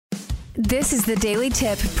This is the Daily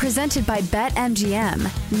Tip presented by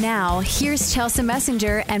BetMGM. Now, here's Chelsea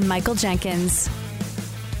Messenger and Michael Jenkins.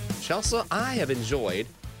 Chelsea, I have enjoyed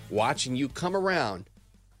watching you come around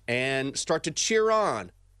and start to cheer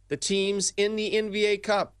on the teams in the NBA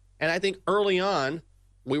Cup. And I think early on,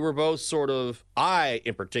 we were both I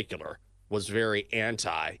in particular, was very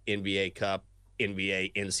anti-NBA Cup,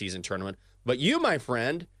 NBA in-season tournament. But you, my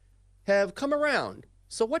friend, have come around.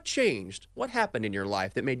 So what changed? What happened in your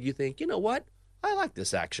life that made you think, you know what? I like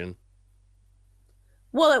this action.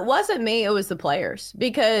 Well, it wasn't me. It was the players,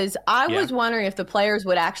 because I was wondering if the players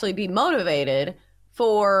would actually be motivated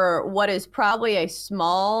for what is probably a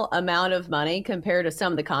small amount of money compared to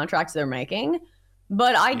some of the contracts they're making.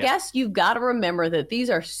 But I guess you've got to remember that these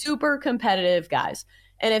are super competitive guys.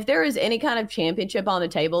 And if there is any kind of championship on the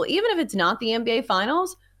table, even if it's not the NBA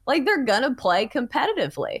Finals, like, they're going to play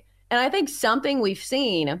competitively. And I think something we've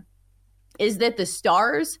seen is that the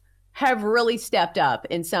stars have really stepped up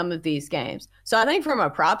in some of these games. So I think from a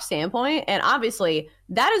prop standpoint, and obviously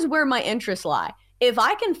that is where my interests lie. If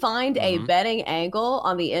I can find a betting angle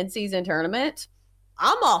on the in-season tournament,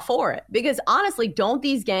 I'm all for it. Because honestly, don't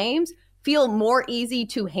these games feel more easy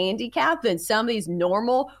to handicap than some of these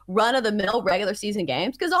normal run-of-the-mill regular season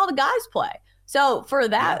games? Because all the guys play. So for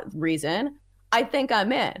that reason, I think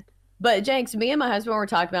I'm in. But Jenks, me and my husband were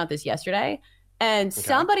talking about this yesterday, and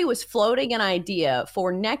somebody was floating an idea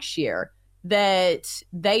for next year that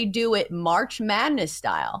they do it March Madness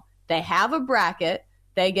style. They have a bracket,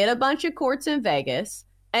 they get a bunch of courts in Vegas,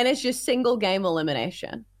 and it's just single game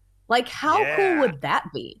elimination. Like, how cool would that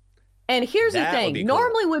be? And here's the thing. Cool.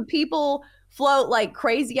 Normally when people float like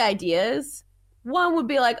crazy ideas, one would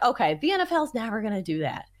be like, okay, the NFL's never going to do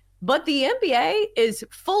that. But the NBA is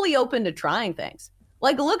fully open to trying things.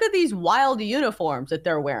 Like, look at these wild uniforms that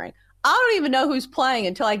they're wearing. I don't even know who's playing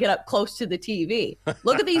until I get up close to the TV.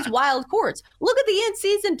 Look at these wild courts. Look at the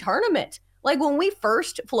in-season tournament. Like, when we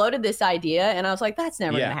first floated this idea, and I was like, that's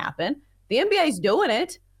never going to happen. The NBA's doing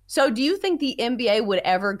it. So do you think the NBA would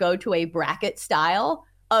ever go to a bracket style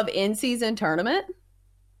of in-season tournament?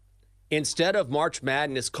 Instead of March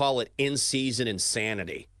Madness, call it in-season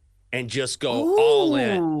insanity and just go all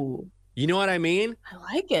in. You know what I mean? I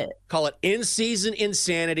like it. Call it in-season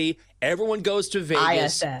insanity. Everyone goes to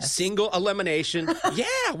Vegas. ISS. Single elimination.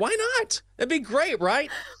 Yeah, why not? That'd be great,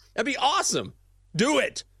 right? That'd be awesome. Do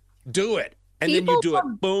it. Do it. And People then you do it.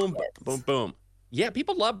 Boom, brackets. boom, boom. Yeah,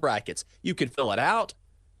 people love brackets. You can fill it out.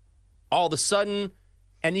 All of a sudden,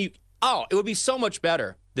 it would be so much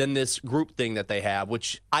better than this group thing that they have,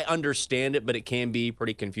 which I understand it, but it can be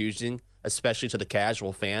pretty confusing, especially to the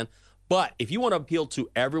casual fan. But if you want to appeal to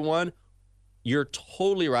everyone, you're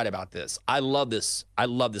totally right about this. I love this. I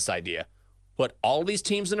love this idea. Put all these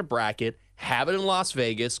teams in a bracket, have it in Las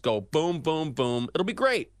Vegas, go boom, boom, boom. It'll be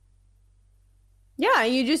great. Yeah,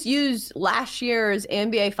 you just use last year's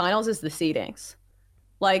NBA Finals as the seedings.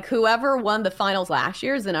 Like, whoever won the finals last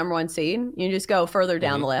year is the number one seed. You just go further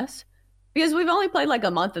down the list. Because we've only played like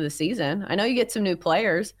a month of the season. I know you get some new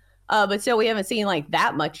players, but still we haven't seen like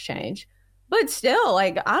that much change. But still,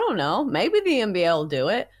 like, I don't know. Maybe the NBA will do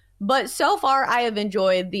it. But so far, I have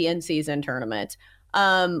enjoyed the in-season tournament.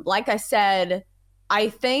 Like I said, I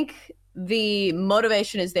think the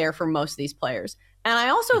motivation is there for most of these players. And I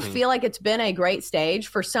also feel like it's been a great stage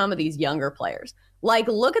for some of these younger players. Like,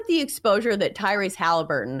 look at the exposure that Tyrese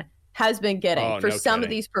Halliburton has been getting for some of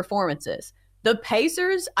these performances. The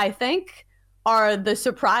Pacers, I think, are the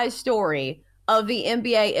surprise story of the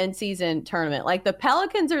NBA in-season tournament. Like, the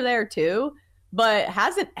Pelicans are there too. But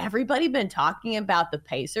hasn't everybody been talking about the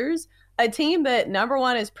Pacers? A team that, number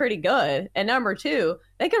one, is pretty good. And number two,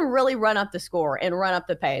 they can really run up the score and run up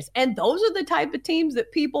the pace. And those are the type of teams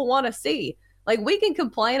that people want to see. Like, we can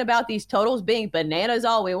complain about these totals being bananas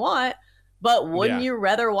all we want, but wouldn't you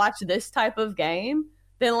rather watch this type of game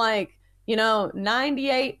than, like,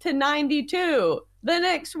 98-92, the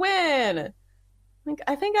Knicks win?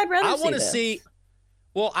 I think I'd rather I'd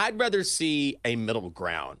rather see a middle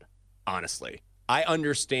ground. Honestly, I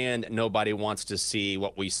understand nobody wants to see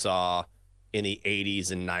what we saw in the 80s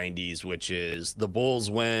and 90s, which is the Bulls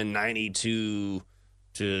win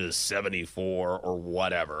 92-74 or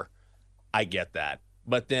whatever. I get that.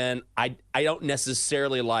 But then I don't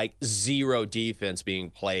necessarily like zero defense being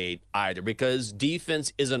played either, because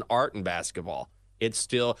defense is an art in basketball. It's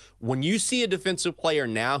still, when you see a defensive player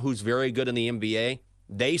now who's very good in the NBA,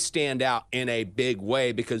 they stand out in a big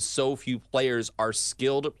way because so few players are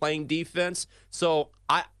skilled at playing defense. So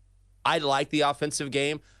I like the offensive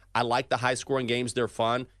game. I like the high-scoring games. They're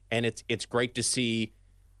fun, and it's great to see.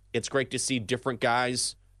 It's great to see different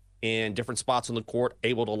guys in different spots on the court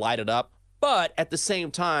able to light it up. But at the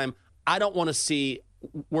same time, I don't want to see,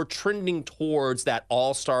 we're trending towards that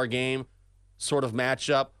all-star game sort of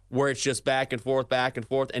matchup where it's just back and forth,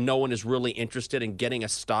 and no one is really interested in getting a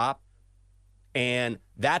stop. And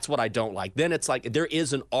that's what I don't like. Then it's like there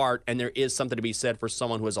is an art and there is something to be said for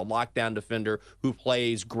someone who is a lockdown defender who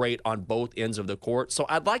plays great on both ends of the court. So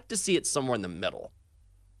I'd like to see it somewhere in the middle.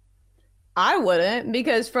 I wouldn't,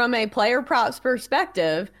 because from a player props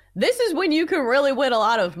perspective, this is when you can really win a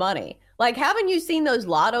lot of money. Like, haven't you seen those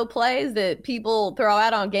lotto plays that people throw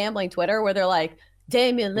out on gambling Twitter where they're like,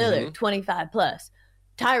 Damian Lillard, 25 plus,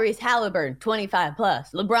 Tyrese Halliburton, 25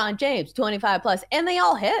 plus, LeBron James, 25 plus, and they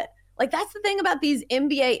all hit. Like, that's the thing about these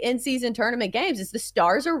NBA in-season tournament games is the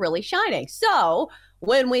stars are really shining. So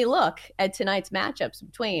when we look at tonight's matchups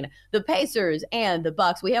between the Pacers and the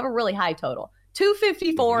Bucks, we have a really high total,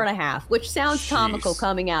 254 and a half, which sounds comical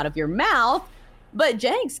coming out of your mouth. But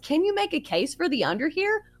Jenks, can you make a case for the under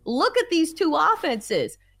here? Look at these two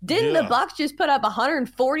offenses. Didn't the Bucks just put up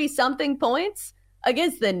 140 something points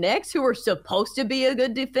against the Knicks, who were supposed to be a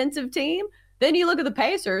good defensive team? Then you look at the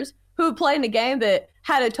Pacers, who played in a game that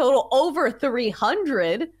had a total over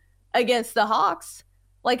 300 against the Hawks.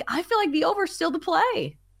 Like, I feel like the over's still the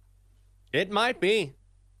play. It might be.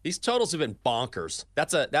 These totals have been bonkers.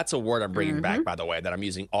 That's a word I'm bringing back, by the way, that I'm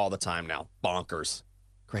using all the time now. Bonkers.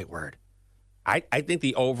 Great word. I think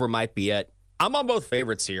the over might be it. I'm on both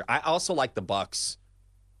favorites here. I also like the Bucks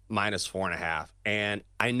 -4.5. And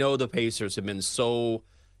I know the Pacers have been so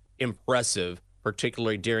impressive,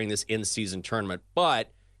 particularly during this in-season tournament.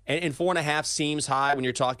 But and 4.5 seems high when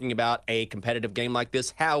you're talking about a competitive game like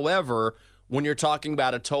this. However, when you're talking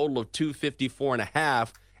about a total of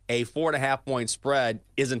 254.5, a 4.5 point spread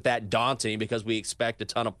isn't that daunting because we expect a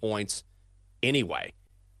ton of points anyway.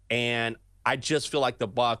 And I just feel like the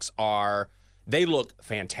Bucks they look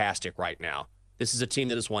fantastic right now. This is a team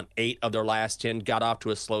that has won 8 of their last 10, got off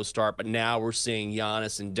to a slow start, but now we're seeing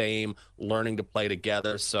Giannis and Dame learning to play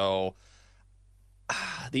together. So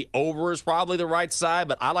the over is probably the right side,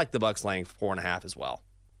 but I like the Bucks laying 4.5 as well.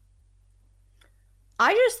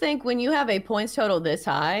 I just think when you have a points total this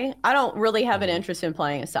high, I don't really have an interest in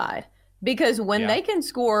playing a side, because when they can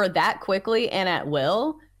score that quickly and at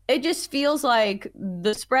will, it just feels like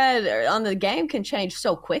the spread on the game can change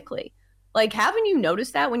so quickly. Like, haven't you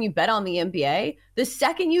noticed that when you bet on the NBA? The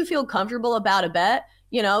second you feel comfortable about a bet,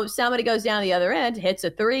 somebody goes down the other end, hits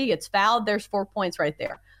a 3, gets fouled, there's 4 points right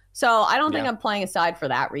there. So I don't think I'm playing a side for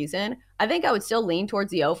that reason. I think I would still lean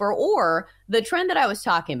towards the over, or the trend that I was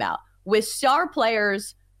talking about with star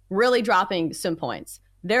players really dropping some points.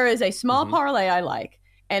 There is a small parlay I like,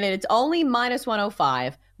 and it's only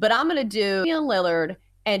 -105, but I'm going to do Damian Lillard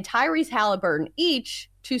and Tyrese Halliburton each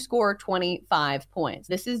to score 25 points.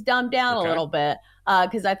 This is dumbed down a little bit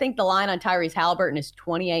because I think the line on Tyrese Halliburton is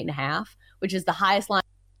 28.5, which is the highest line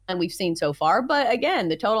we've seen so far. But again,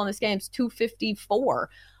 the total in this game is 254.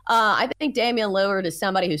 I think Damian Lillard is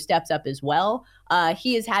somebody who steps up as well.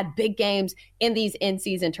 He has had big games in these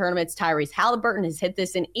in-season tournaments. Tyrese Halliburton has hit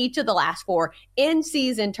this in each of the last 4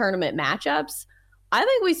 in-season tournament matchups. I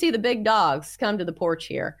think we see the big dogs come to the porch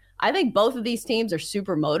here. I think both of these teams are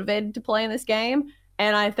super motivated to play in this game,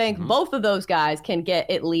 and I think both of those guys can get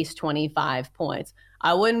at least 25 points.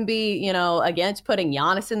 I wouldn't be, against putting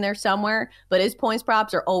Giannis in there somewhere, but his points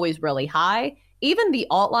props are always really high. Even the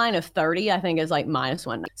alt line of 30, I think, is like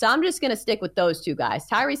 -1. So I'm just going to stick with those two guys.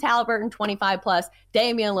 Tyrese Halliburton, 25 plus,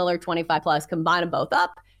 Damian Lillard, 25 plus. Combine them both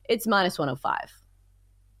up, it's -105.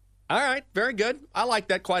 All right, very good. I like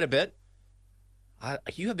that quite a bit.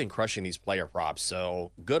 You have been crushing these player props,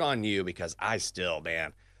 so good on you, because I still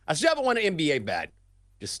haven't won an NBA bet.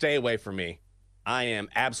 Just stay away from me. I am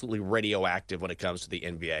absolutely radioactive when it comes to the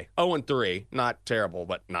NBA. 0-3, not terrible,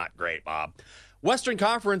 but not great, Bob. Western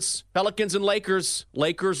Conference, Pelicans and Lakers.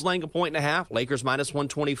 Lakers laying 1.5. Lakers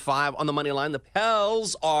 -125 on the money line. The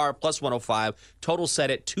Pels are +105. Total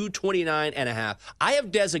set at 229.5. I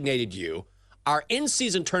have designated you our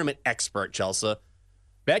in-season tournament expert, Chelsea.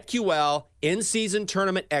 BetQL, in-season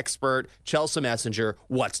tournament expert, Chelsea Messenger.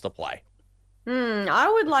 What's the play? I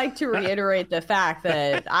would like to reiterate the fact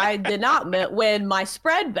that I did not win my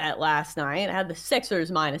spread bet last night. I had the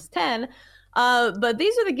Sixers -10. But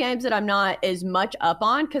these are the games that I'm not as much up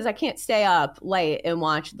on because I can't stay up late and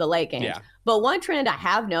watch the late games. Yeah. But one trend I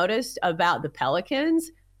have noticed about the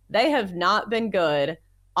Pelicans, they have not been good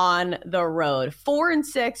on the road.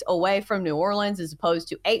 4-6 away from New Orleans as opposed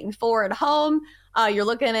to 8-4 at home. You're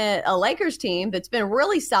looking at a Lakers team that's been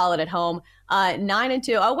really solid at home,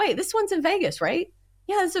 9-2. Oh, wait, this one's in Vegas, right?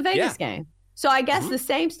 Yeah, it's a Vegas game. So I guess the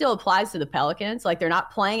same still applies to the Pelicans. Like, they're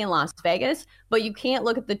not playing in Las Vegas, but you can't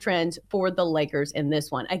look at the trends for the Lakers in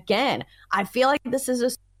this one. Again, I feel like this is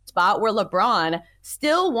a spot where LeBron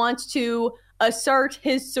still wants to assert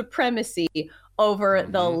his supremacy over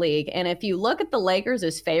the league. And if you look at the Lakers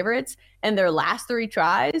as favorites in their last 3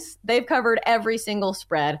 tries, they've covered every single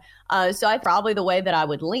spread. So I probably the way that I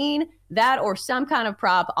would lean, that or some kind of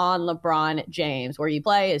prop on LeBron James, where you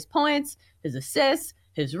play his points, his assists,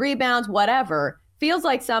 his rebounds, whatever. Feels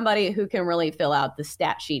like somebody who can really fill out the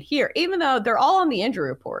stat sheet here, even though they're all on the injury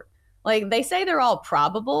report. Like, they say they're all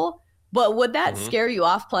probable, but would that scare you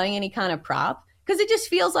off playing any kind of prop? Because it just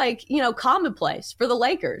feels like, commonplace for the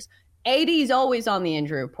Lakers. AD's always on the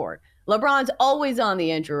injury report. LeBron's always on the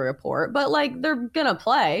injury report, but they're going to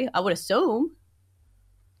play, I would assume.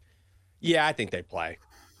 Yeah, I think they play.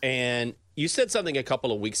 And you said something a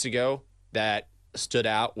couple of weeks ago that stood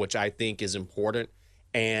out, which I think is important,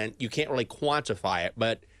 and you can't really quantify it,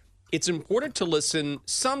 but it's important to listen.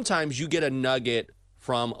 Sometimes you get a nugget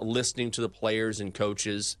from listening to the players and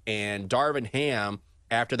coaches, and Darvin Ham,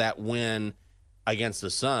 after that win against the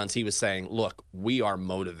Suns, he was saying, look, we are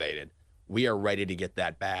motivated. We are ready to get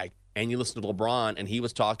that bag. And you listen to LeBron, and he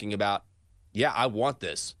was talking about, yeah, I want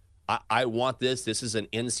this. I want this. This is an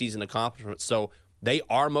in-season accomplishment. So they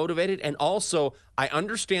are motivated. And also, I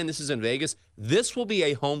understand this is in Vegas. This will be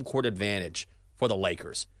a home court advantage for the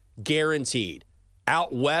Lakers. Guaranteed.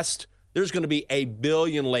 Out west, there's going to be 1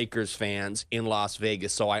 billion Lakers fans in Las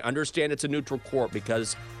Vegas. So I understand it's a neutral court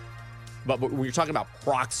but when you're talking about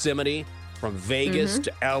proximity from Vegas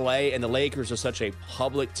to LA, and the Lakers are such a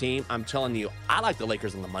public team, I'm telling you, I like the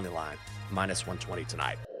Lakers on the money line, -120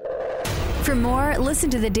 tonight. For more, listen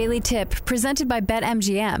to the Daily Tip presented by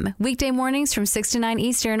BetMGM. Weekday mornings from 6 to 9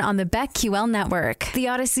 Eastern on the BetQL network, the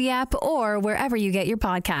Odyssey app, or wherever you get your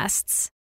podcasts.